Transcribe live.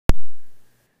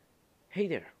Hey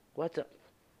there, what's up?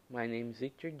 My name is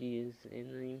Victor Diaz,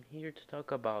 and I'm here to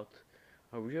talk about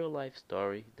a real life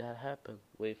story that happened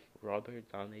with Robert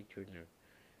Downey Jr.,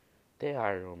 the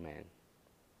Iron Man.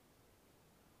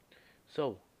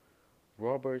 So,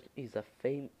 Robert is a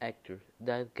famed actor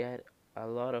that got a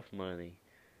lot of money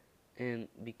and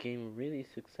became really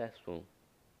successful.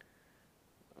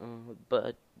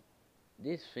 But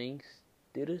these things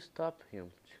didn't stop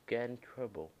him to get in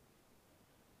trouble.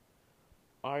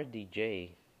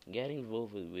 RDJ get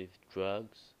involved with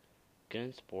drugs,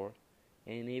 gun sport,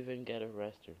 and even get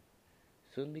arrested.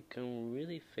 Soon become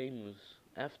really famous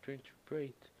after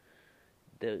interpret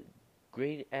the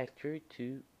great actor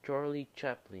to Charlie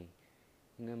Chaplin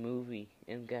in a movie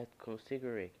and got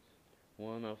considered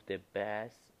one of the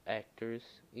best actors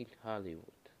in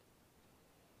Hollywood.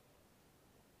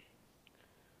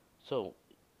 So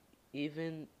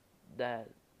even that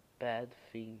bad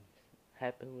things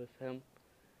happened with him,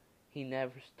 he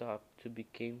never stopped to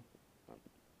become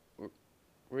r-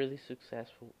 really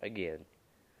successful again.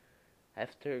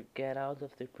 After get out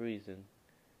of the prison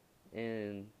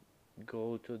and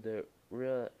go to the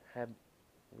rehabilitation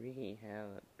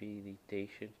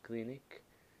clinic,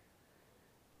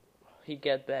 he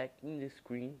got back in the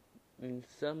screen in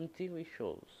some TV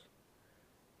shows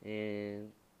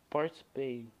and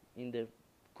participated in the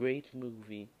great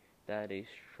movie that is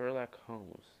Sherlock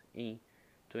Holmes in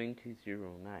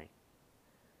 2009.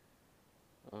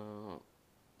 Uh,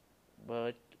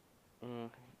 but uh,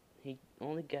 he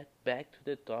only got back to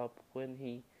the top when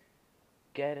he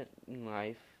got in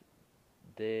life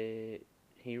the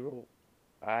hero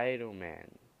Iron Man.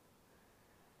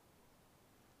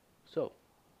 So,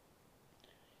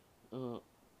 uh,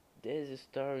 this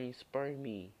story inspired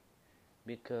me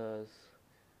because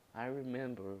I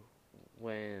remember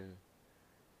when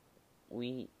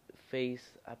we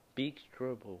face a big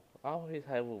trouble, I always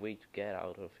have a way to get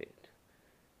out of it.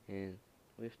 And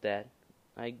with that,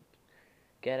 I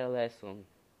get a lesson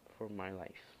for my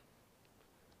life.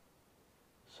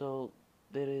 So,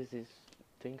 there is this.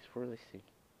 Thanks for listening.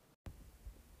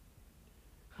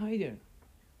 Hi there,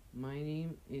 my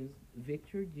name is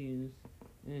Victor Diaz,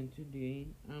 and today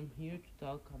I'm here to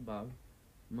talk about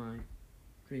my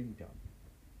dream job.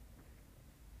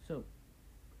 So,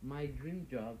 my dream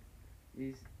job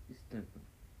is stuntman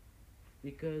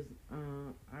because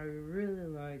I really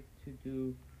like to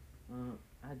do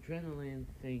adrenaline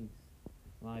things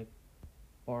like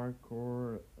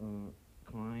parkour,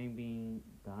 climbing,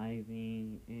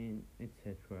 diving, and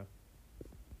etc.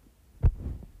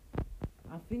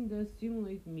 I think that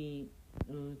stimulates me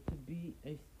to be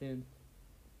a stunt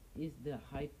is the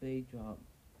high paid job.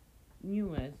 In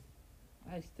US,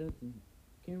 a student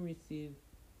can receive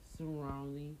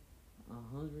surrounding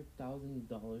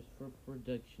 $100,000 for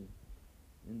production,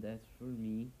 and that's for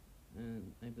me,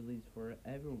 and I believe for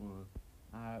everyone,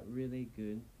 a really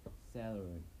good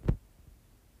salary.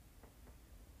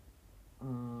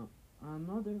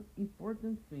 Another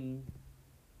important thing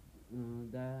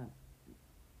that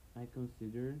I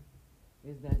consider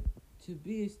is that to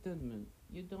be a stuntman,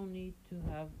 you don't need to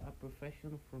have a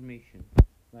professional formation.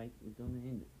 Like you don't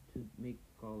need to make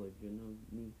college. You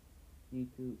don't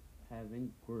need to have any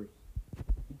course.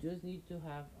 You just need to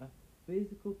have a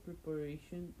physical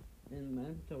preparation and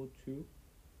mental too,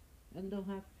 and don't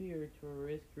have fear to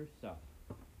risk yourself.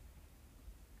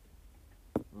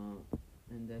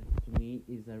 And that to me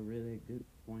is a really good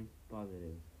point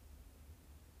positive.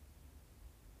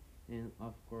 And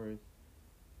of course,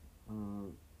 uh,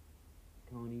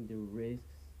 counting the risks,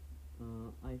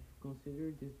 I've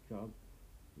considered this job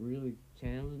really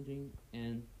challenging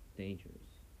and dangerous.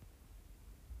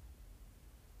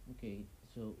 Okay,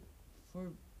 so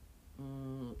for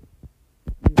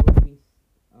involving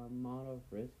amount of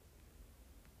risks,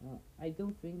 I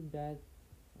don't think that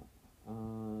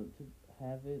to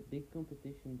have a big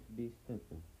competition to be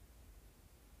stuntman.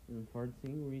 And for the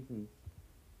same reasons,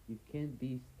 you can't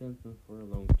be stuntman for a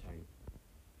long time.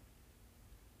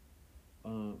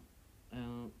 Uh,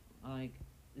 like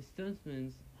the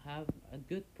stuntmen have a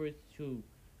good perks too.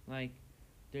 Like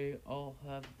they all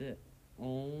have their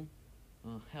own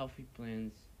healthy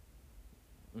plans.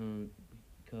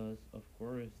 Because of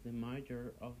course the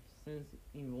major of stunts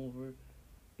involve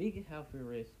big healthy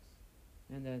risks,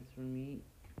 and that's for me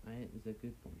is a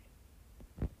good point.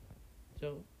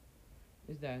 So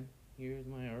is that here's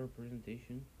my our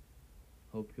presentation.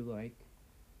 Hope you like.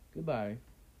 Goodbye.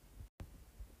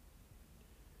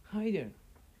 Hi there.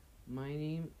 My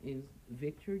name is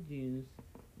Victor Diaz,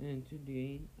 and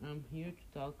today I'm here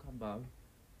to talk about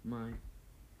my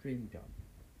dream job.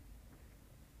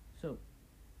 So,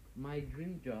 my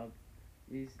dream job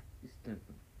is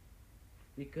stuntman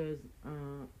because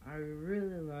I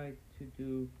really like to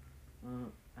do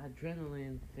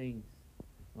adrenaline things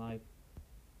like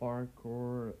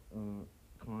parkour,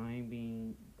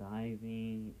 climbing,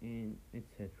 diving, and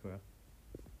etc.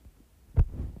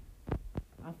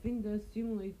 I think that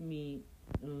stimulates me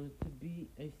to be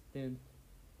a stunt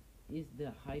is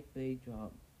the high paid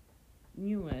job. In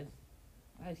US,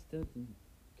 I study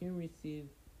can receive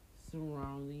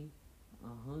surrounding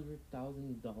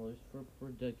 $100,000 for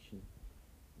production,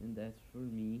 and that's for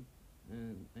me,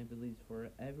 and I believe for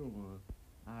everyone,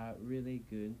 a really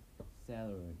good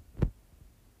salary.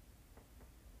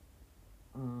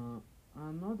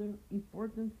 Another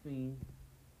important thing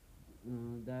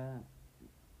that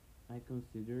I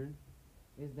consider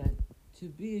is that to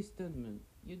be a stuntman,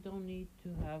 you don't need to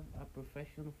have a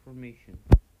professional formation.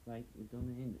 Like you don't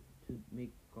need to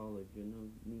make college. You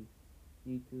don't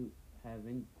need to have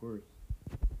any course.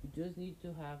 You just need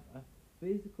to have a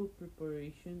physical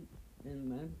preparation and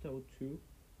mental too,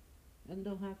 and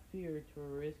don't have fear to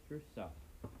risk yourself.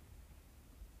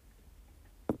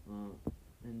 Uh,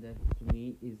 and that to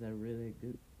me is a really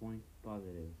good point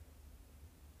positive.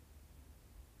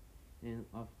 And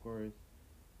of course,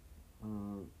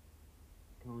 uh,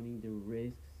 counting the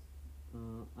risks,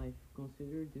 I've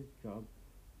considered this job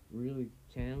really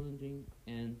challenging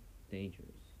and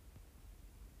dangerous.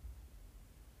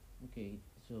 Okay,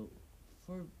 so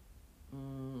for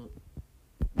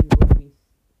involving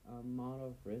amount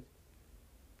of risks,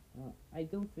 I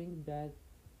don't think that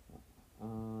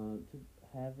to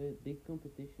have a big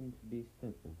competition to be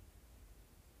stuntman.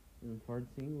 And for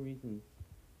the same reasons,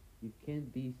 you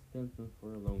can't be stuntman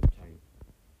for a long time.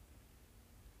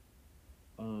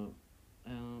 Uh,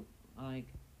 like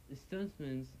the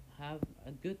stuntmen have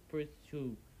a good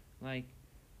pursuit, like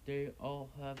they all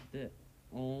have their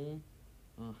own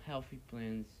healthy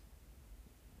plans,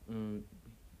 uh,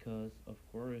 because of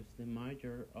course the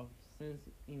major of sense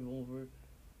involve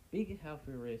big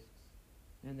healthy risks,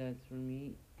 and that's for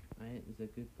me is a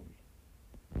good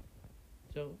point.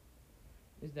 So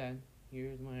is that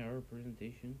here's my our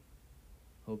presentation.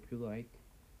 Hope you like.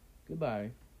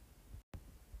 Goodbye.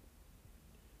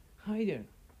 Hi there.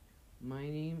 My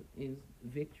name is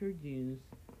Victor Dunes,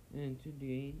 and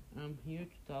today I'm here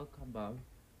to talk about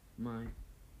my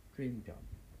dream job.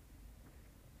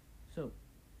 So,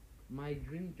 my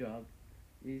dream job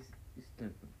is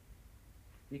stuntman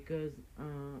because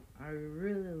I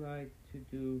really like to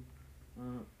do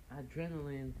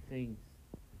adrenaline things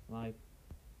like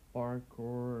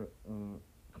parkour,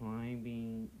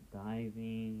 climbing,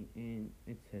 diving, and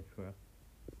etc.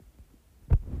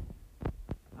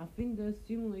 I think that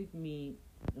stimulates me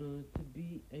to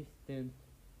be a stunt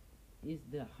is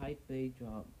the high paid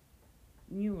job.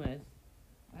 In US,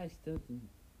 I study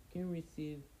can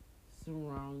receive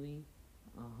surrounding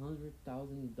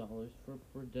 $100,000 for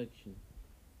production,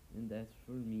 and that's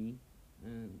for me,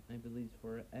 and I believe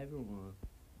for everyone,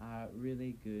 a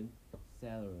really good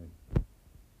salary.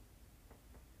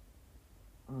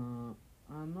 Uh,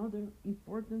 Another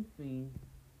important thing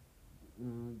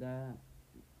that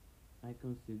I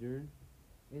consider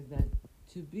is that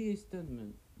to be a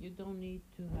stuntman, you don't need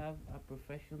to have a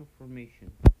professional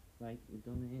formation. Like you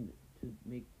don't need to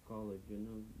make college. You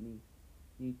don't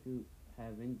need to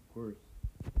have any course.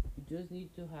 You just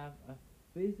need to have a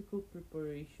physical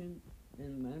preparation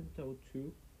and mental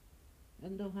too,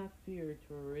 and don't have fear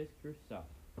to risk yourself.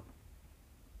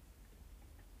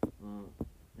 Uh,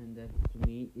 and that to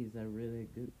me is a really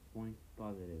good point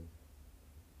positive.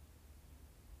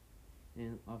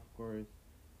 And of course,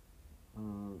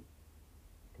 uh,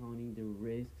 counting the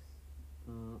risks,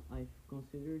 I've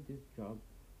considered this job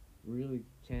really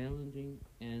challenging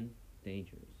and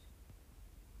dangerous.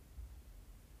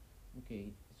 Okay,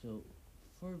 so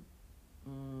for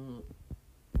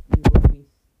involving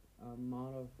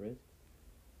amount of risks,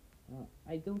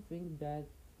 I don't think that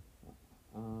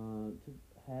to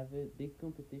have a big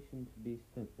competition to be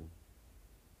stuntman.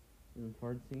 And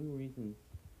for the same reasons,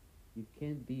 you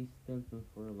can't be stuntman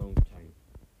for a long time.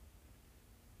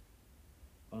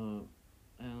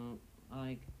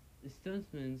 Like the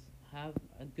stuntmen have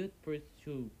a good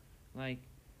pursuit, like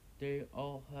they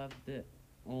all have their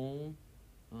own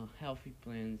healthy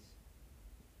plans,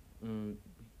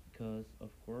 because of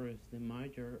course the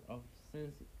major of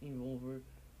sense involve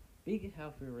big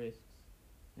healthy risks,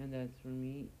 and that's for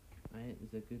me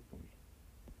is a good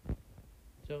point.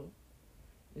 So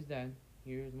is that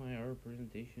here's my our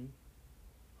presentation.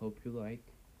 Hope you like.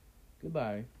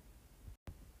 Goodbye.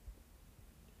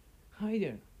 Hi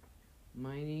there.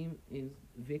 My name is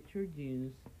Victor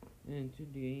Dunes, and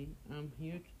today I'm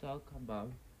here to talk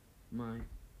about my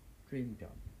dream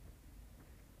job.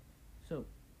 So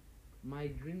my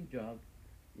dream job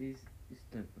is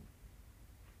stuntman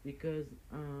because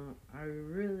I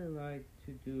really like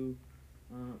to do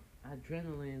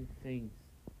adrenaline things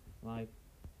like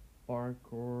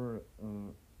parkour,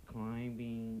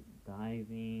 climbing,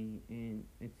 diving, and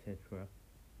etc.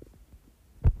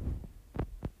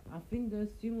 I think that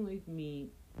stimulates me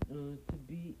to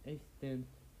be a stunt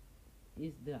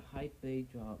is the high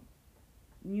paid job.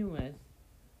 In US,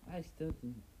 a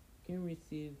stuntman can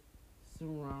receive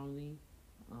surrounding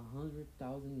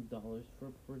 $100,000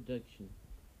 for production,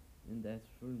 and that's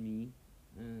for me,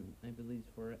 and I believe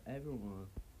for everyone,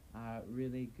 a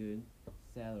really good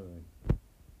salary.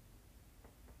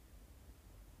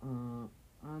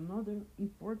 Another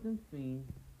important thing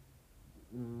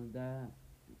that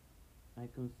I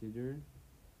consider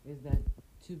is that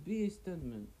to be a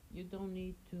stuntman, you don't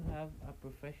need to have a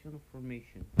professional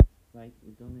formation. Like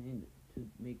you don't need to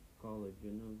make college.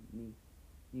 You don't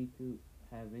need to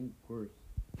have any course.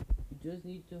 You just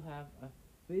need to have a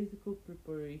physical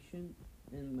preparation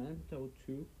and mental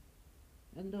too,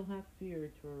 and don't have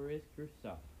fear to risk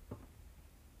yourself.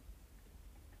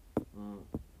 Uh,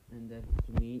 and that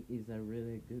to me is a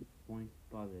really good point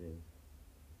positive.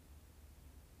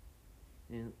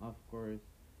 And of course,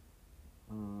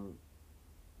 uh,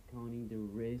 counting the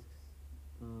risks,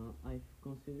 I've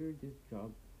considered this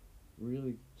job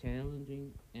really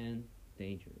challenging and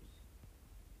dangerous.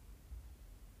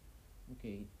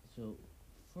 Okay, so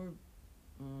for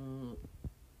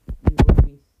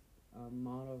involving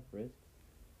amount of risks,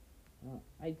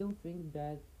 I don't think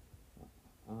that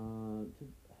to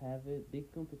have a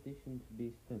big competition to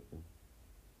be stuntman.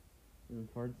 And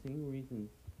for the same reasons,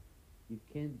 you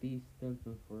can't be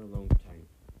stuntman for a long time.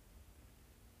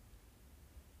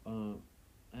 Uh,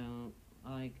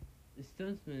 like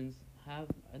stuntmen have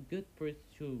a good price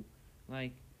too.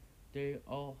 Like they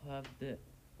all have their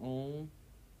own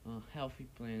healthy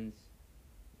plans.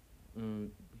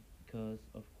 Um, because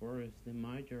of course the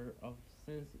major of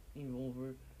sense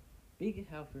involve big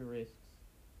healthy risks,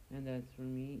 and that's for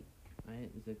me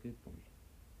is a good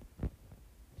point.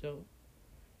 So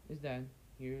is that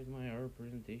here's my our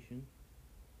presentation.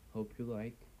 Hope you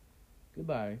like.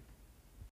 Goodbye.